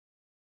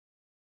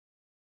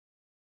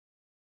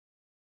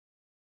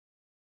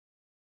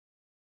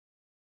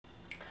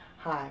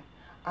Hi,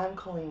 I'm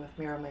Colleen with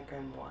Mirror Maker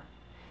and More.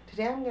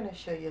 Today I'm going to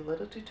show you a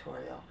little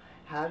tutorial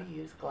how to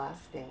use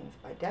glass stains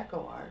by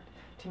DecoArt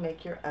to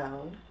make your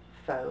own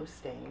faux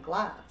stained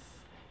glass.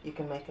 You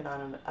can make it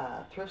on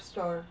a thrift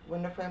store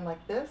window frame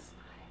like this,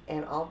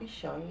 and I'll be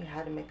showing you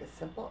how to make a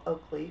simple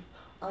oak leaf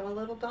on a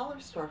little dollar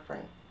store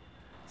frame.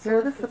 Here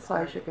are the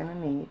supplies you're going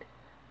to need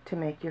to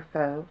make your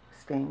faux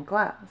stained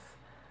glass.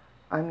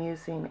 I'm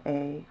using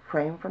a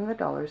frame from the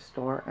dollar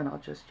store, and I'll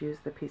just use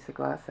the piece of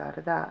glass out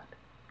of that.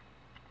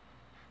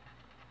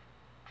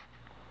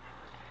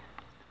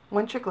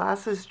 Once your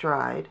glass is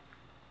dried,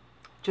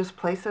 just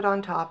place it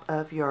on top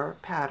of your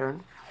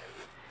pattern,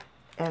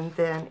 and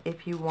then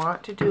if you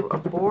want to do a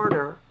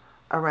border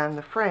around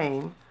the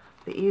frame,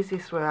 the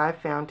easiest way I've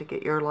found to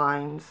get your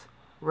lines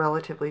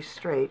relatively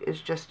straight is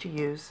just to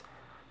use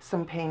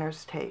some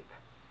painter's tape.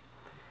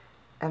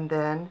 And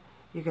then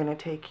you're going to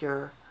take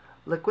your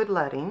liquid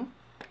leading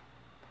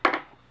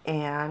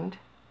and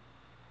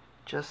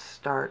just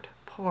start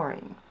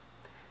pouring.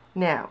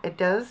 Now, it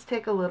does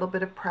take a little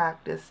bit of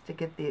practice to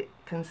get the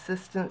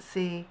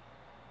consistency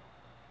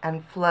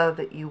and flow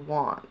that you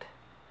want,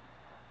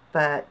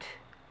 but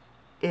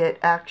it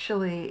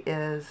actually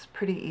is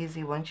pretty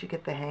easy once you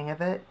get the hang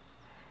of it.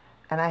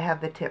 And I have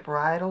the tip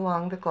right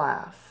along the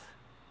glass.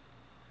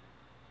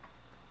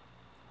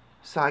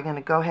 So I'm going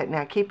to go ahead.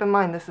 Now keep in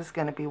mind this is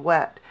going to be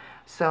wet,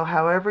 so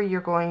however you're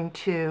going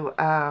to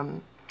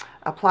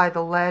apply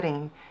the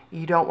leading,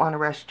 you don't want to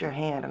rest your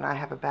hand, and I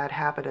have a bad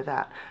habit of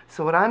that.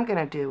 So what I'm going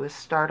to do is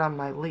start on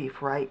my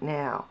leaf right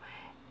now,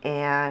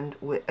 and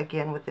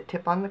again with the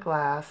tip on the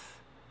glass,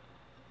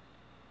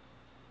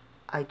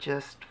 I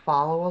just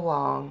follow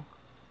along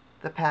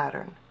the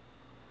pattern.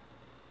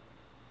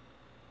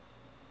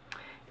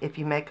 If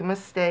you make a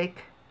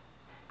mistake,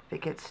 if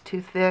it gets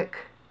too thick,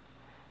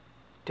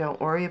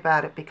 don't worry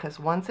about it, because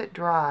once it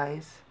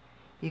dries,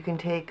 you can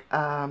take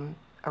a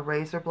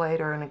razor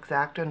blade or an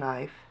X-Acto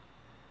knife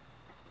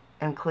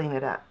and clean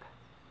it up.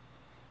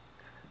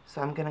 So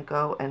I'm going to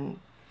go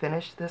and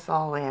finish this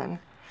all in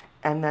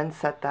and then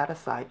set that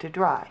aside to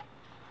dry.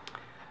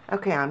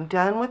 Okay, I'm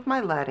done with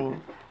my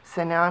leading,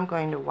 so now I'm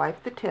going to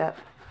wipe the tip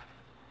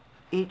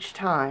each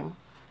time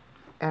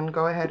and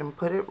go ahead and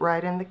put it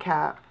right in the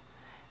cap,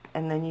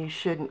 and then you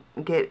shouldn't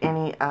get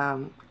any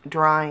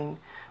drying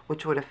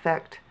which would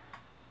affect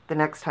the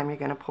next time you're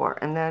going to pour.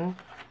 And then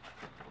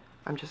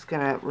I'm just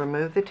going to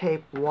remove the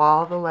tape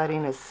while the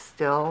leading is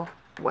still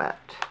wet,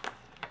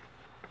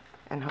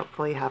 and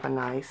hopefully have a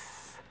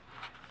nice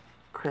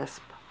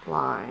crisp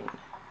line.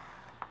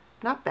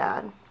 Not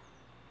bad.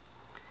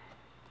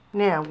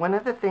 Now, one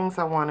of the things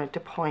I wanted to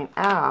point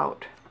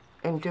out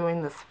in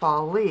doing this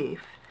fall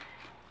leaf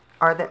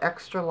are the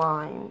extra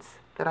lines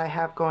that I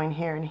have going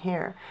here and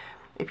here.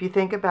 If you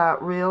think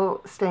about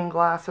real stained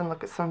glass and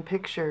look at some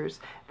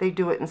pictures, they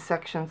do it in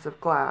sections of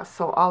glass.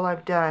 So all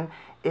I've done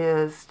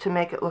is, to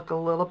make it look a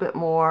little bit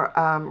more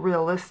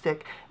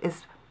realistic,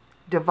 is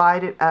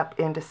divide it up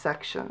into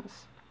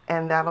sections.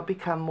 And that'll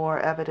become more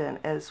evident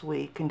as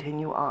we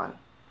continue on.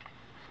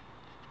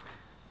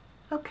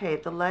 Okay,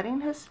 the leading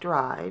has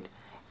dried,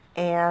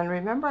 and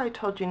remember I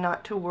told you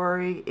not to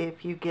worry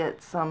if you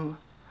get some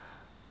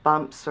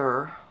bumps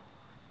or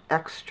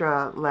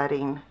extra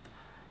leading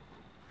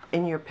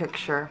in your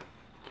picture.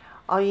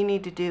 All you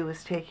need to do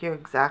is take your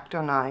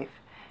X-Acto knife,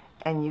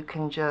 and you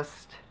can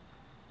just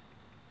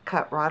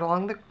cut right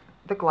along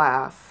the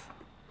glass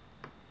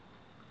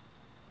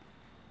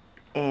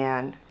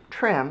and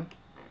trim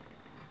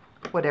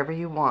whatever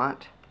you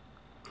want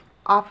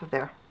off of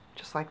there,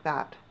 just like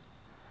that.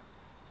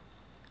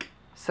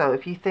 So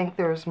if you think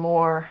there's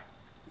more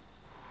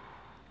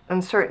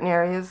in certain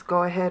areas,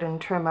 go ahead and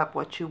trim up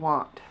what you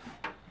want.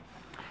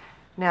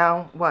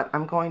 Now what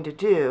I'm going to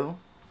do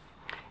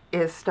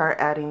is start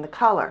adding the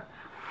color,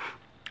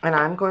 and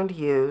I'm going to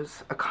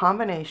use a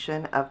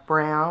combination of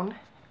brown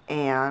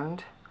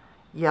and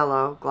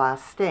yellow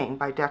glass stain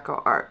by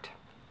DecoArt.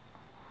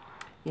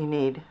 You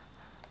need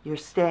your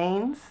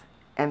stains,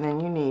 and then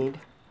you need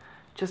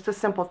just a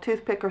simple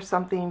toothpick or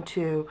something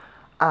to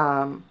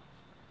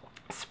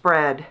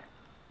spread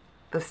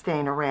the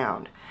stain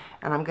around.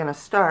 And I'm going to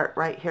start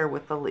right here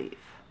with the leaf.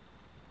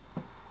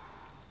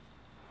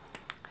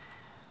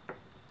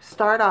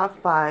 Start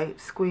off by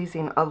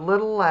squeezing a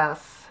little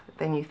less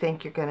than you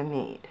think you're going to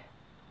need,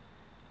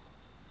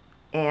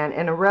 and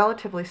in a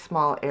relatively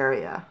small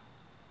area,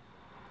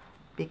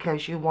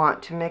 because you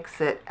want to mix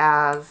it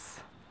as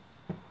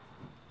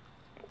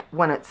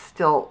when it's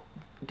still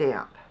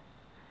damp.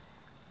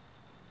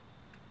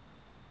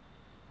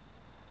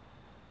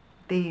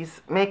 These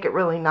make it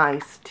really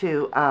nice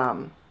to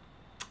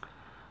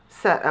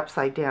set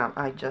upside down.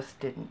 I just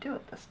didn't do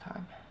it this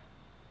time.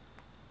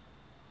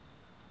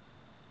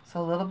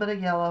 So a little bit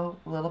of yellow,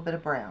 a little bit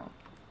of brown.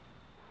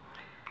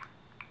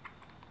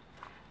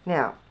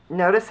 Now,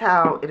 notice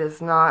how it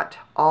is not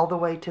all the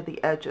way to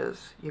the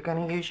edges. You're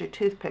going to use your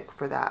toothpick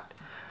for that.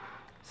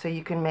 So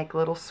you can make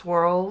little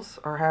swirls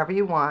or however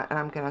you want, and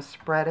I'm going to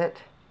spread it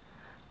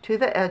to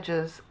the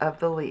edges of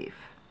the leaf.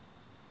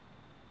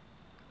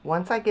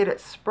 Once I get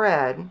it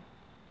spread,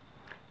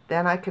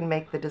 Then I can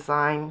make the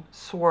design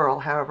swirl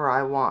however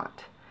I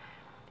want.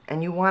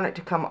 And you want it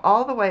to come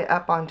all the way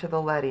up onto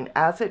the leading.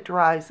 As it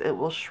dries, it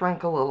will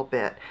shrink a little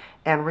bit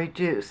and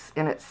reduce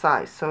in its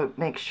size. So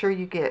make sure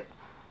you get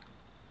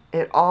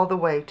it all the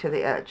way to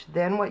the edge.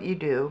 Then what you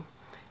do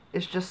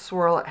is just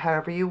swirl it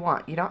however you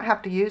want. You don't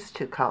have to use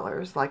two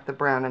colors like the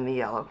brown and the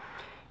yellow.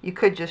 You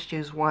could just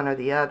use one or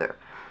the other.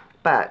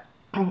 But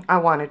I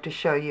wanted to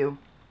show you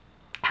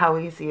how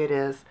easy it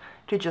is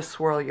to just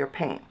swirl your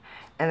paint.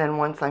 And then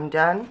once I'm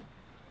done,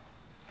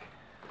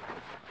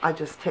 I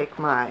just take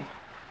my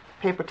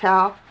paper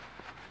towel,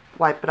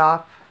 wipe it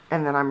off,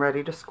 and then I'm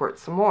ready to squirt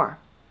some more.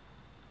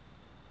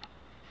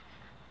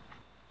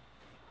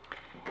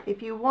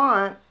 If you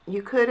want,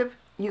 you could have,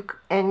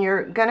 and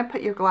you're going to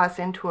put your glass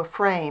into a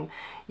frame,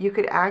 you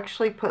could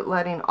actually put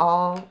leading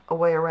all the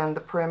way around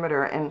the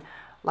perimeter and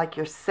like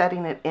you're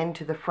setting it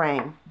into the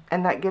frame,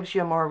 and that gives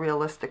you a more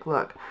realistic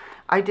look.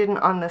 I didn't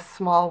on this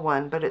small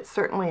one, but it's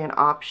certainly an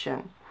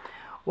option.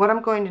 What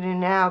I'm going to do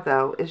now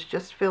though is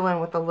just fill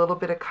in with a little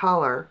bit of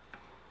color.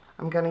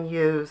 I'm going to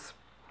use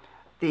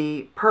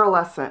the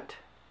pearlescent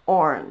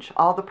orange.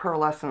 All the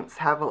pearlescents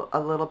have a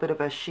little bit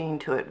of a sheen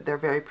to it. They're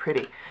very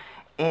pretty.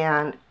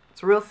 And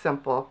it's real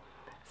simple.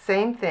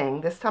 Same thing.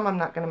 This time I'm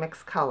not going to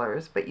mix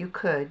colors, but you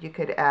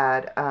could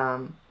add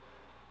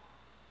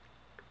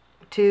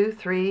 2,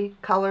 3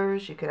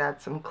 colors. You could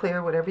add some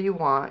clear, whatever you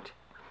want.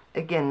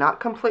 Again, not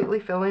completely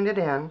filling it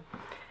in.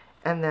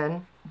 And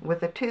then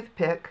with a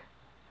toothpick,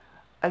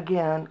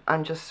 again,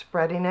 I'm just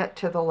spreading it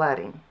to the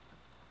leading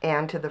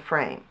and to the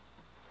frame.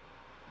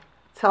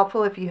 It's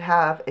helpful if you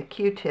have a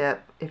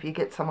Q-tip, if you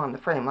get some on the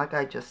frame like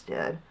I just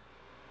did,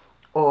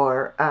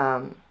 or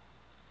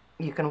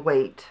you can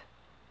wait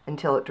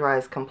until it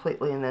dries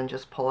completely and then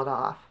just pull it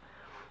off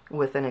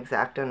with an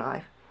X-Acto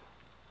knife.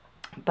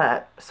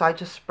 But so I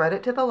just spread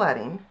it to the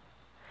leading,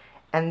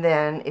 and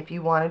then if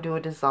you want to do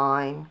a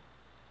design,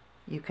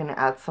 you can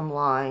add some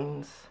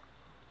lines,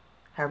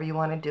 however you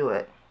want to do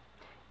it.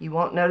 You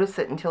won't notice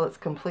it until it's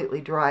completely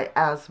dry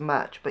as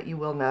much, but you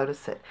will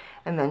notice it,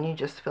 and then you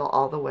just fill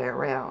all the way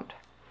around.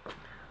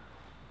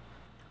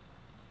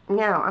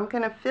 Now I'm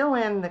going to fill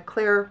in the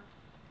clear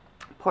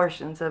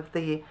portions of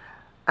the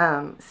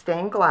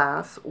stained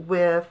glass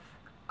with,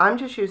 I'm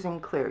just using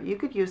clear. You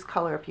could use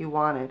color if you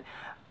wanted,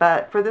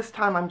 but for this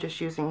time I'm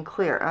just using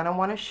clear, and I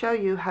want to show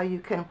you how you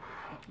can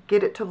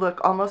get it to look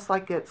almost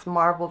like it's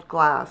marbled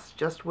glass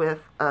just with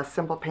a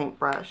simple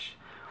paintbrush.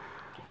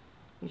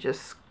 You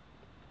just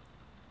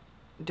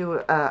do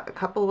a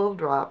couple little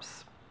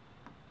drops.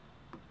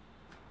 You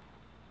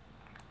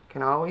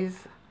can always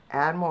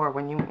add more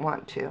when you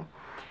want to.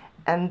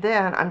 And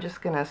then I'm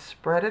just going to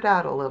spread it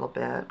out a little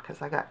bit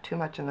because I got too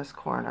much in this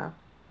corner.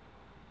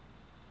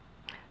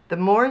 The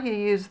more you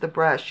use the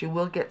brush, you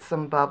will get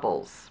some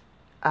bubbles.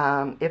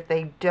 If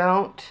they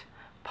don't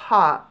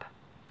pop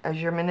as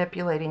you're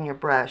manipulating your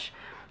brush,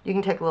 you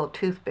can take a little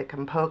toothpick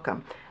and poke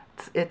them.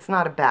 It's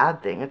not a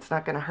bad thing. It's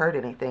not going to hurt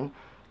anything.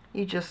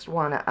 You just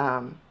want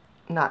to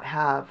not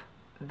have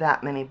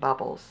that many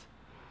bubbles.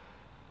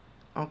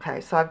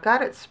 Okay, so I've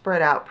got it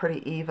spread out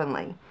pretty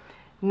evenly.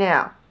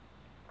 Now,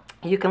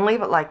 you can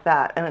leave it like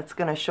that and it's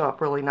going to show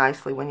up really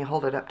nicely when you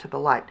hold it up to the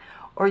light.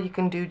 Or you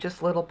can do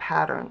just little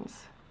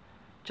patterns,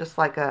 just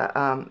like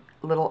a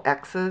little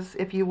X's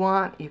if you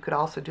want. You could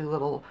also do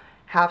little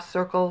half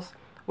circles,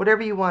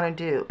 whatever you want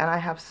to do. And I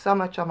have so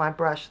much on my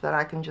brush that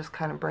I can just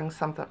kind of bring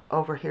something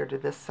over here to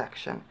this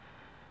section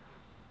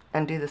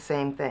and do the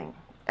same thing.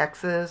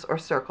 X's or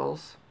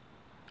circles,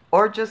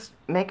 or just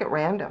make it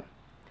random.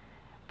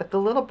 But the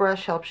little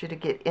brush helps you to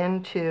get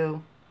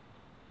into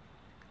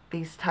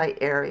these tight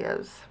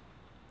areas.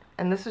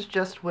 And this is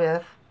just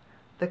with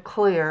the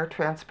clear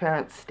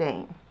transparent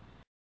stain.